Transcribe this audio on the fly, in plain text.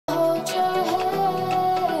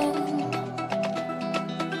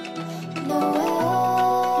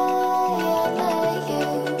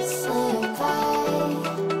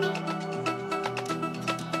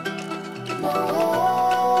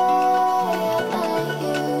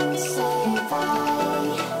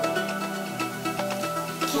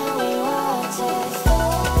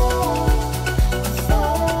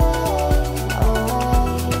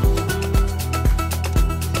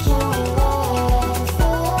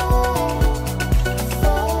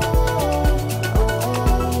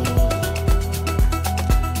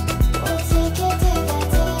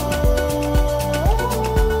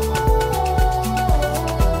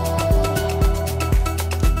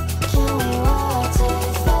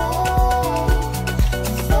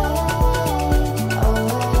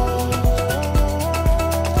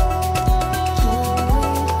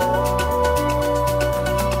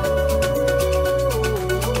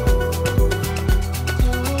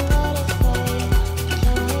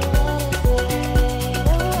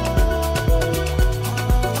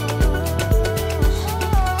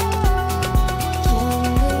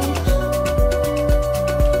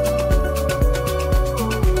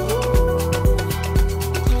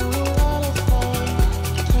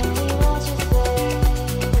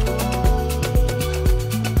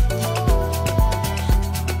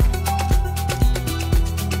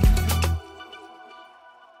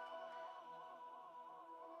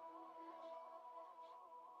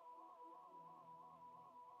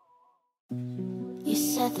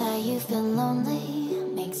said that you feel lonely,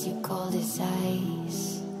 makes you cold as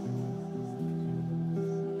ice.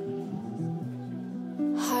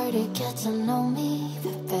 Hard to get to know me,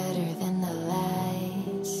 but better than the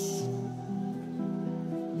lies.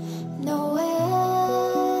 No way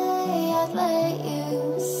I'd let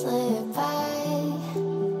you slip by.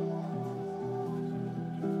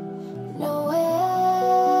 No way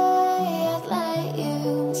I'd let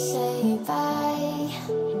you say bye.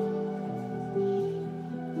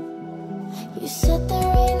 You said there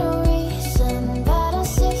ain't no